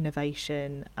creativity and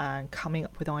innovation and coming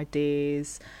up with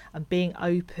ideas and being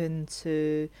open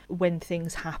to when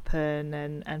things happen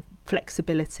and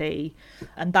flexibility.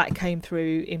 And that came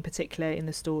through in particular in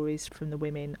the stories from the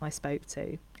women I spoke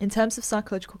to. In terms of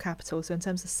psychological capital, so in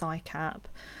terms of PsyCap,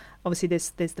 obviously there's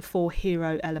the 4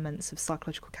 hero elements of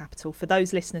psychological capital. For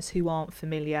those listeners who aren't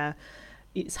familiar,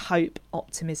 it's hope,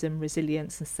 optimism,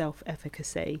 resilience and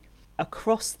self-efficacy.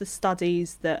 Across the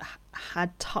studies that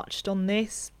had touched on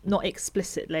this, not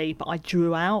explicitly, but I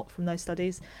drew out from those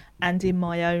studies, and in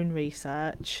my own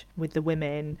research with the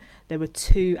women, there were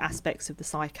 2 aspects of the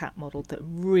PsyCap model that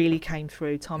really came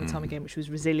through time and time again, which was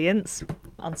resilience,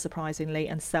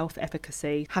 unsurprisingly, and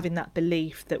self-efficacy, having that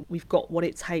belief that we've got what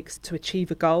it takes to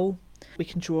achieve a goal. We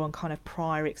can draw on kind of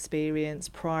prior experience,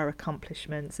 prior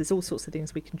accomplishments. There's all sorts of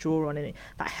things we can draw on in it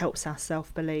that helps our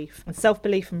self-belief. And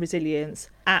self-belief and resilience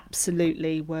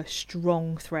absolutely were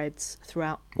strong threads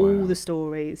throughout all the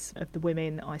stories of the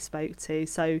women I spoke to.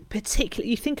 So particularly,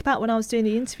 you think about when I was doing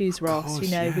the interviews, Ross, course,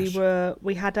 you know, yes. we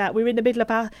were in the middle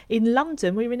of in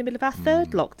London, we were in the middle of our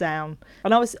third lockdown.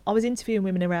 And I was interviewing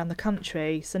women around the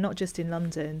country, so not just in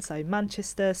London, so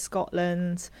Manchester,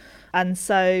 Scotland. And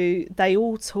so they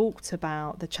all talked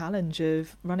about the challenge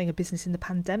of running a business in the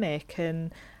pandemic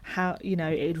and how, you know,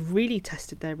 it really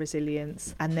tested their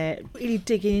resilience, and they're really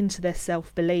digging into their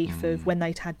self-belief of when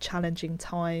they'd had challenging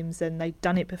times and they'd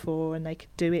done it before and they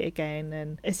could do it again.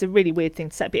 And it's a really weird thing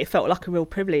to say, but it felt like a real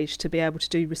privilege to be able to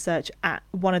do research at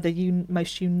one of the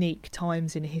most unique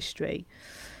times in history.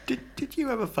 Did you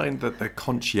ever find that the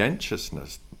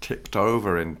conscientiousness tipped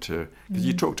over into, because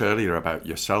you talked earlier about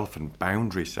yourself and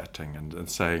boundary setting and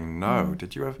saying no,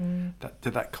 did you ever,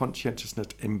 did that conscientiousness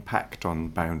impact on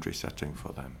boundary setting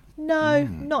for them? No,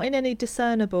 not in any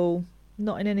discernible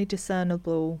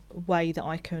way that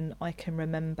I can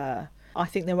remember. I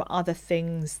think there were other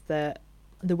things that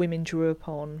the women drew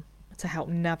upon to help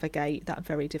navigate that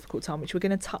very difficult time, which we're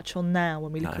going to touch on now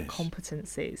when we look at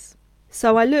competencies.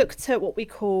 So I looked at what we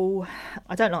call,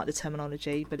 I don't like the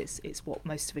terminology, but it's what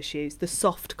most of us use, the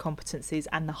soft competencies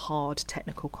and the hard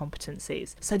technical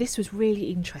competencies. So this was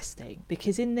really interesting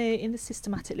because in the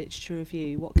systematic literature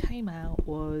review, what came out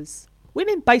was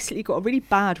women basically got a really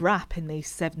bad rap in these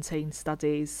 17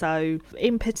 studies. So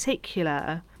in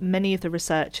particular, many of the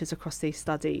researchers across these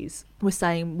studies were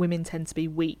saying women tend to be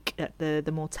weak at the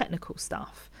more technical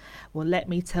stuff. Well, let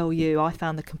me tell you, I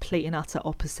found the complete and utter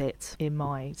opposite in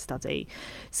my study.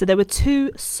 So there were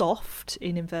two soft,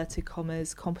 in inverted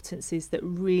commas, competencies that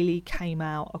really came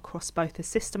out across both the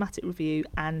systematic review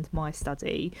and my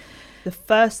study. The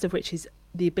first of which is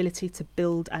the ability to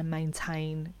build and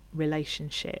maintain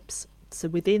relationships. So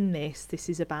within this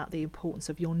is about the importance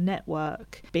of your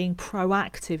network, being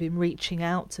proactive in reaching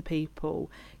out to people,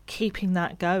 keeping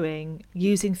that going,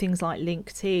 using things like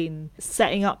LinkedIn,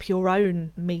 setting up your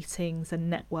own meetings and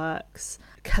networks.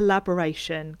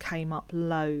 Collaboration came up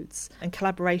loads, and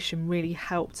collaboration really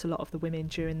helped a lot of the women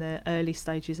during the early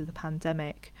stages of the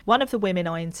pandemic. One of the women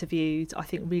I interviewed, I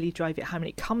think, really drove it home, and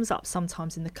it comes up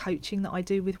sometimes in the coaching that I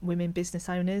do with women business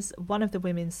owners. One of the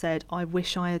women said, I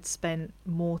wish I had spent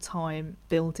more time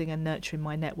building and nurturing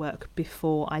my network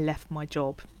before I left my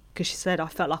job. Because she said, I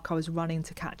felt like I was running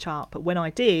to catch up. But when I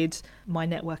did, my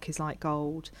network is like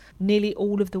gold. Nearly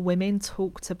all of the women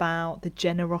talked about the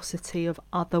generosity of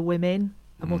other women.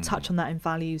 And we'll touch on that in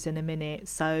values in a minute.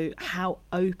 So how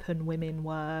open women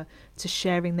were to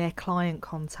sharing their client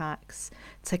contacts,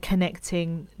 to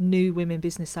connecting new women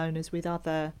business owners with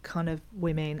other kind of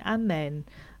women and men.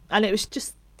 And it was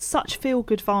just such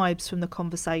feel-good vibes from the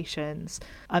conversations.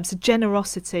 So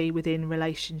generosity within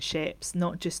relationships,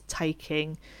 not just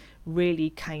taking, really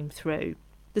came through.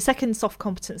 The second soft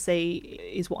competency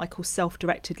is what I call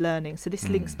self-directed learning. So this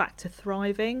links back to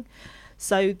thriving.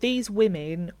 So these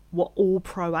women were all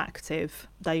proactive.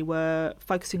 They were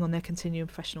focusing on their continuing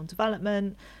professional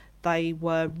development. They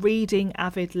were reading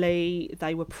avidly.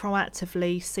 They were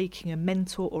proactively seeking a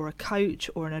mentor or a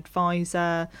coach or an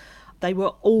advisor. They were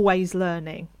always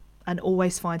learning and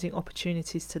always finding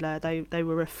opportunities to learn. They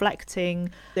were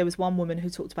reflecting. There was one woman who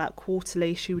talked about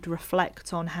quarterly. She would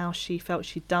reflect on how she felt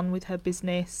she'd done with her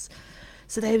business.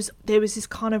 So there was this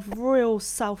kind of real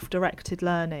self-directed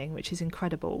learning, which is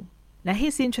incredible. Now,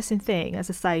 here's the interesting thing. As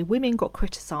I say, women got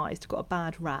criticised, got a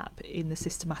bad rap in the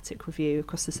systematic review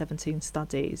across the 17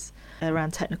 studies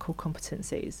around technical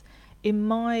competencies. In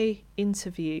my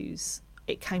interviews,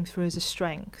 it came through as a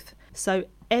strength. So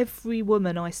every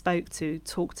woman I spoke to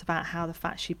talked about how the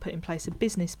fact she put in place a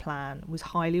business plan, was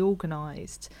highly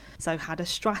organised, so had a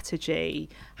strategy,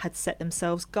 had set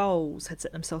themselves goals, had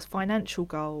set themselves financial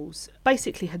goals,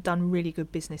 basically had done really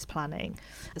good business planning.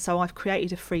 So I've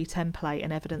created a free template,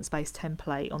 an evidence-based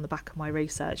template on the back of my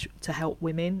research to help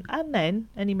women and men,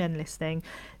 any men listening,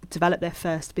 develop their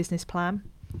first business plan.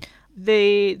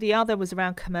 The other was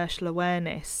around commercial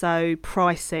awareness, so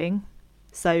pricing.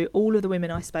 So all of the women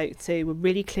I spoke to were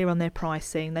really clear on their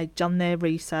pricing. They'd done their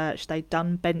research, they'd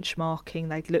done benchmarking,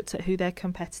 they'd looked at who their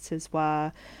competitors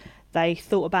were. They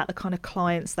thought about the kind of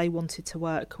clients they wanted to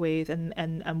work with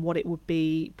and what it would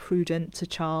be prudent to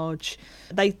charge.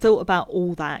 They thought about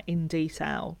all that in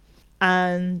detail.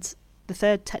 And the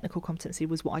third technical competency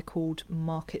was what I called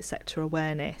market sector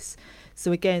awareness.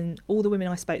 So again, all the women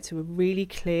I spoke to were really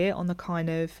clear on the kind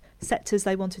of sectors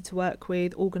they wanted to work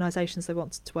with, organisations they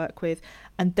wanted to work with,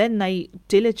 and then they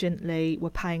diligently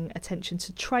were paying attention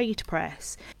to trade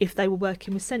press. If they were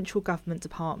working with central government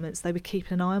departments, they were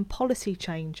keeping an eye on policy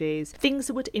changes, things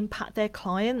that would impact their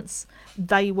clients,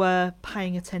 they were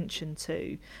paying attention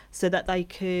to, so that they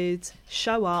could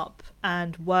show up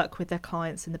and work with their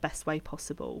clients in the best way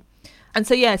possible. And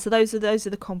so so those are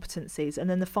the competencies. And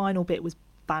then the final bit was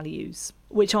values,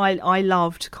 which I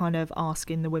loved kind of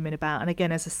asking the women about. And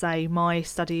again, as I say, my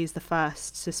study is the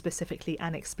first to specifically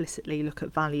and explicitly look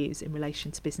at values in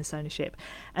relation to business ownership.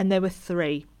 And there were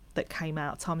 3 that came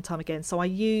out time and time again. So I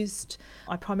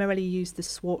primarily used the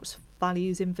SWOT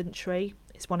values inventory.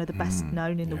 It's one of the best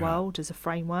known in the world as a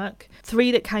framework.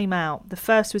 3 that came out. The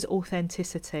first was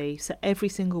authenticity. So every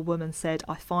single woman said,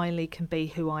 I finally can be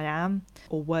who I am,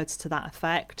 or words to that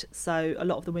effect. So a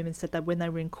lot of the women said that when they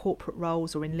were in corporate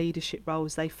roles or in leadership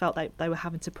roles, they felt like they were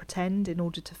having to pretend in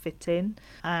order to fit in.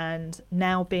 And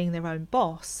now being their own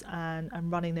boss and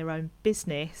running their own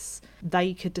business,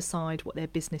 they could decide what their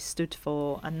business stood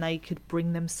for, and they could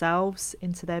bring themselves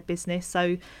into their business.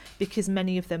 So because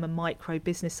many of them are micro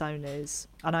business owners,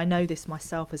 and I know this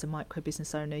myself as a micro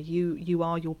business owner, you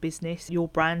are your business. Your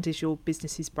brand is your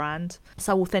business's brand.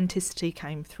 So authenticity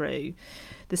came through.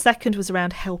 The second was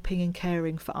around helping and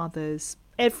caring for others.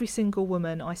 Every single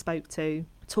woman I spoke to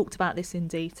talked about this in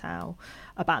detail,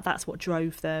 about that's what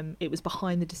drove them. It was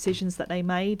behind the decisions that they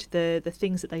made, the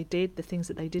things that they did, the things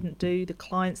that they didn't do, the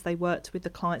clients they worked with, the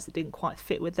clients that didn't quite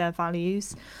fit with their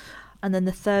values. And then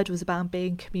the third was about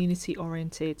being community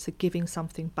oriented, so giving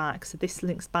something back. So this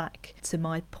links back to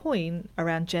my point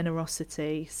around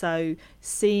generosity. So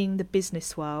seeing the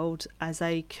business world as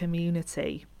a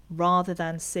community rather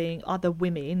than seeing other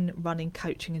women running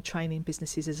coaching and training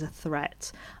businesses as a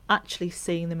threat, actually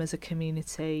seeing them as a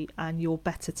community, and you're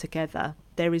better together.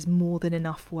 There is more than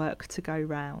enough work to go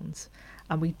round,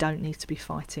 and we don't need to be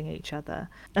fighting each other.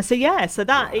 And so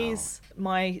that is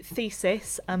my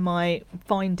thesis and my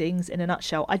findings in a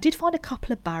nutshell. I did find a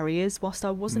couple of barriers whilst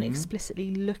I wasn't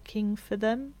explicitly looking for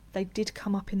them. They did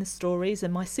come up in the stories,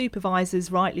 and my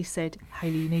supervisors rightly said,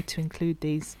 Hayley, you need to include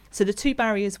these. So the 2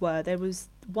 barriers were, there was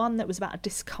one that was about a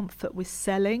discomfort with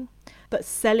selling, but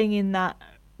selling in that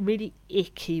really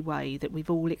icky way that we've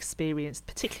all experienced,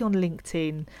 particularly on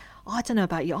LinkedIn. I don't know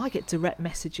about you, I get direct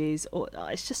messages, or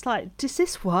it's just like, does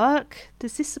this work?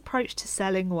 Does this approach to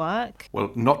selling work?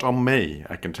 Well, not on me,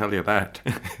 I can tell you that.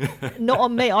 Not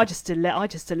on me, I just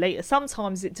delete.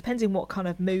 Sometimes it depends on what kind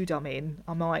of mood I'm in.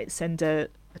 I might send a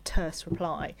terse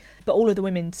reply. But all of the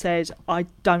women said, I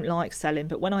don't like selling.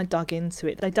 But when I dug into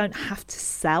it, they don't have to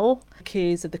sell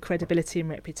because of the credibility and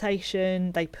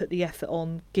reputation. They put the effort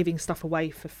on giving stuff away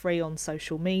for free on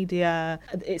social media.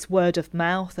 It's word of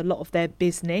mouth. A lot of their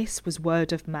business was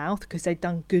word of mouth because they'd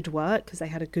done good work, because they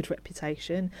had a good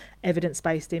reputation,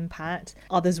 evidence-based impact.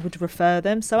 Others would refer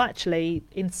them. So actually,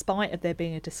 in spite of there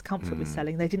being a discomfort with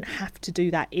selling, they didn't have to do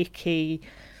that icky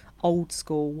old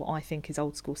school, what I think is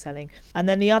old school selling. And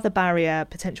then the other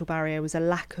potential barrier, was a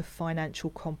lack of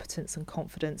financial competence and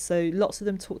confidence. So lots of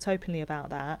them talked openly about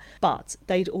that, but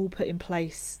they'd all put in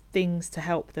place things to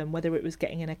help them, whether it was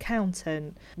getting an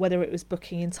accountant, whether it was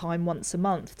booking in time once a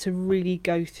month to really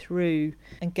go through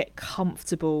and get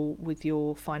comfortable with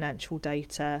your financial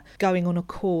data, going on a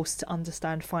course to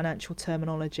understand financial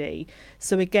terminology.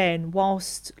 So again,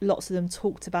 whilst lots of them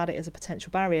talked about it as a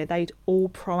potential barrier, they'd all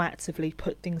proactively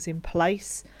put things in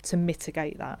place to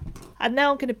mitigate that. And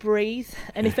now I'm going to breathe,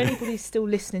 and if anybody's still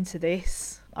listening to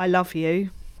this, I love you.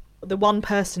 The one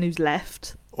person who's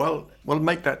left, Well, we'll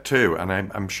make that 2, and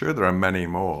I'm sure there are many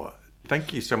more.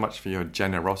 Thank you so much for your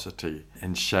generosity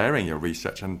in sharing your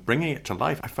research and bringing it to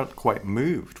life. I felt quite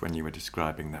moved when you were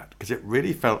describing that, because it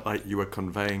really felt like you were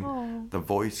conveying the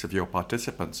voice of your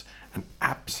participants and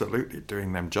absolutely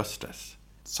doing them justice.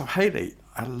 So Hayley,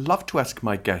 I love to ask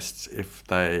my guests if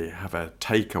they have a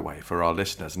takeaway for our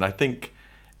listeners, and I think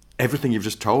everything you've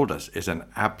just told us is an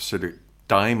absolute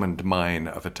diamond mine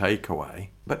of a takeaway.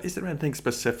 But is there anything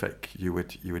specific you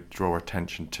would draw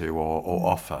attention to or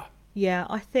offer? Yeah,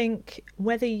 I think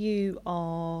whether you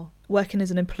are working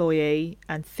as an employee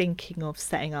and thinking of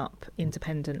setting up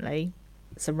independently,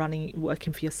 so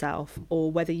working for yourself,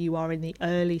 or whether you are in the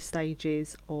early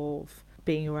stages of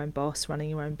being your own boss, running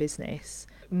your own business,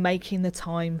 making the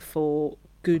time for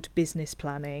good business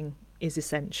planning is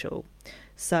essential.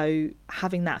 So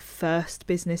having that first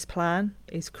business plan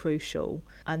is crucial,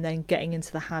 and then getting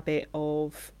into the habit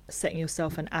of setting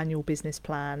yourself an annual business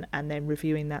plan and then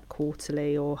reviewing that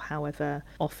quarterly or however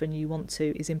often you want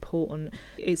to is important.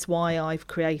 It's why I've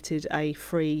created a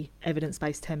free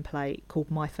evidence-based template called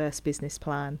My First Business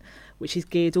Plan, which is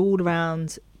geared all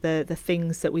around the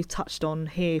things that we've touched on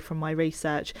here from my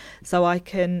research. So I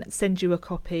can send you a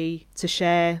copy to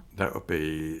share. That would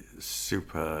be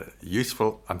super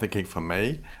useful, I'm thinking, for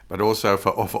me, but also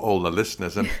for all the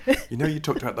listeners. And you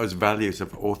talked about those values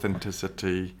of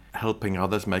authenticity, helping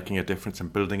others, making a difference,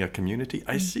 and building a community.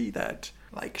 I see that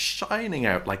like shining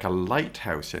out like a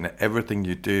lighthouse in everything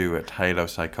you do at Halo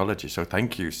Psychology. So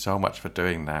thank you so much for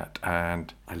doing that.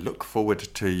 And I look forward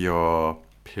to your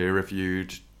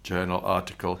peer-reviewed journal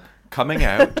article coming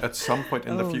out at some point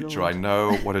in the future. Lord. I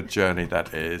know what a journey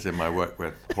that is in my work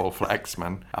with Paul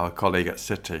Flaxman, our colleague at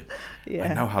City. Yeah.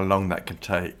 I know how long that can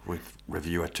take with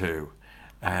Reviewer 2.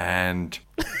 And,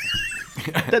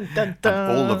 Dun, dun, dun.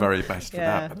 and all the very best for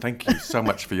Yeah. that. But thank you so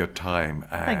much for your time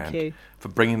and Thank you. for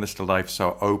bringing this to life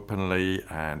so openly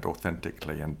and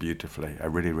authentically and beautifully. I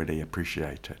really, really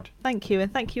appreciate it. Thank you,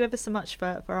 and thank you ever so much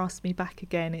for asking me back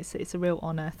again. It's a real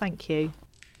honour. Thank you.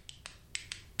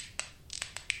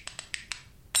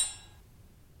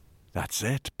 That's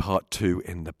it, part 2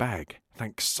 in the bag.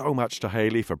 Thanks so much to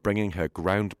Hayley for bringing her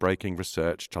groundbreaking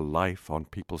research to life on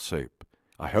People Soup.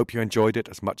 I hope you enjoyed it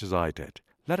as much as I did.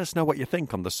 Let us know what you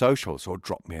think on the socials or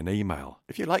drop me an email.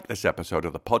 If you like this episode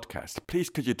of the podcast, please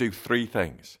could you do 3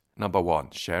 things? Number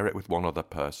 1, share it with one other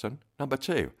person. Number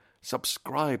 2,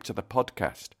 subscribe to the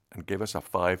podcast and give us a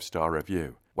 5-star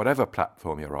review, whatever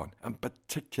platform you're on, and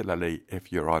particularly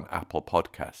if you're on Apple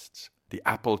Podcasts. The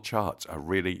Apple charts are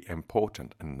really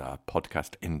important in the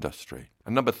podcast industry.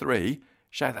 And number 3,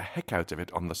 share the heck out of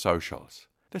it on the socials.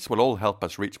 This will all help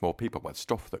us reach more people with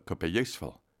stuff that could be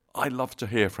useful. I love to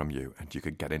hear from you, and you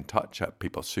can get in touch at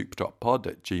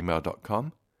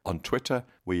peoplesoup.pod@gmail.com. On Twitter,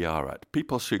 we are at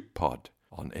peoplesouppod.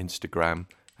 On Instagram,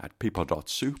 at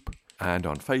people.soup. And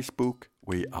on Facebook,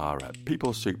 we are at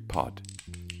peoplesouppod.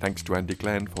 Thanks to Andy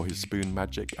Glenn for his spoon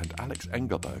magic and Alex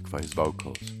Engelberg for his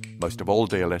vocals. Most of all,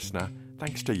 dear listener,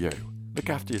 thanks to you.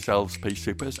 Look after yourselves, Pea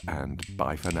Soupers, and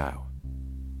bye for now.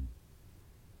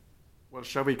 Well,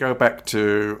 shall we go back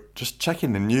to just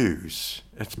checking the news?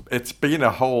 It's been a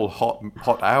whole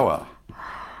hot hour.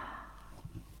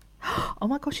 Oh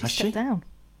my gosh, she Has stepped she? down.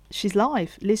 She's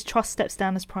live. Liz Truss steps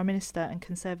down as Prime Minister and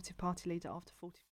Conservative Party leader after 40...